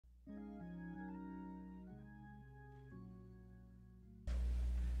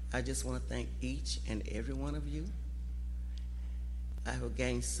I just want to thank each and every one of you. I have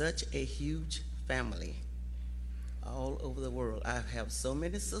gained such a huge family all over the world. I have so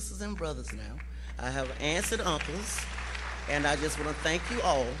many sisters and brothers now. I have aunts and uncles, and I just want to thank you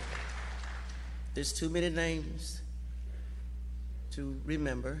all. There's too many names to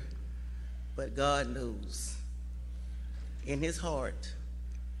remember, but God knows in his heart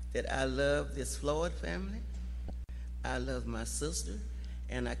that I love this Floyd family. I love my sister,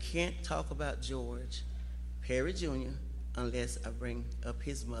 and I can't talk about George Perry Jr. unless I bring up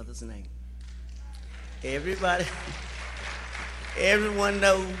his mother's name. Everyone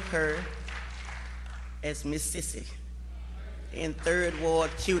knows her as Miss Sissy in 3rd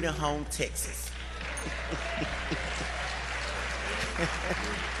Ward, Cuny Home, Texas.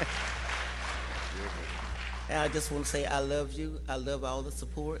 And I just want to say I love you. I love all the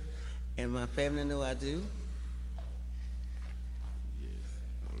support, and my family know I do. Yes,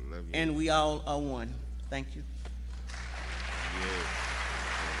 I love you. And we all are one. Thank you. Yes.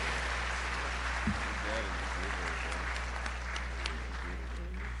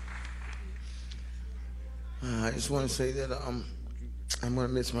 I just want to say that I'm going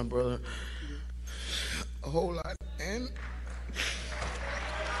to miss my brother a whole lot, and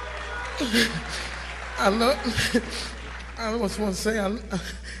I just want to say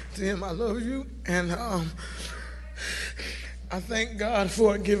to him, I love you, and I thank God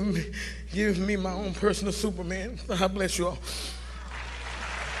for giving me my own personal Superman. God bless you all.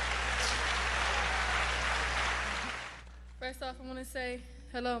 First off, I want to say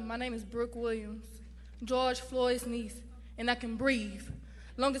hello. My name is Brooke Williams, George Floyd's niece, and I can breathe.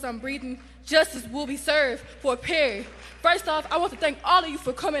 Long as I'm breathing, justice will be served for Perry. First off, I want to thank all of you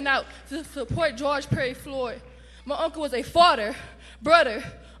for coming out to support George Perry Floyd. My uncle was a father, brother,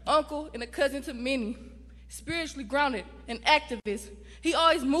 uncle, and a cousin to many. Spiritually grounded, an activist. He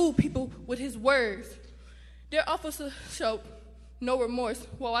always moved people with his words. Their officer showed no remorse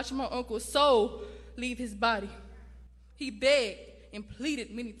while watching my uncle's soul leave his body. He begged and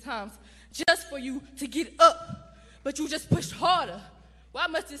pleaded many times just for you to get up, but you just pushed harder. Why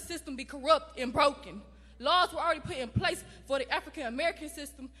must this system be corrupt and broken? Laws were already put in place for the African-American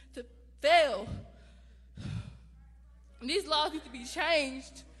system to fail. And these laws need to be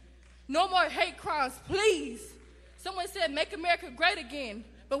changed. No more hate crimes, please. Someone said, make America great again.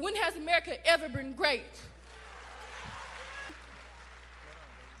 But when has America ever been great?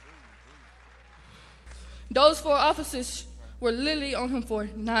 Those 4 officers were literally on him for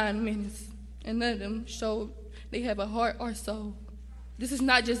 9 minutes, and none of them showed they have a heart or soul. This is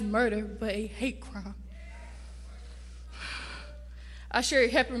not just murder, but a hate crime. I share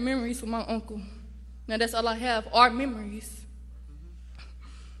happy memories with my uncle. Now that's all I have, are memories.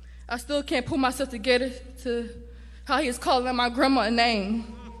 I still can't put myself together to how he was calling out my grandma a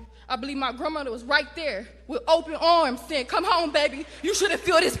name. I believe my grandmother was right there with open arms saying, come home, baby, you shouldn't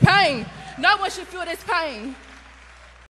feel this pain. No one should feel this pain.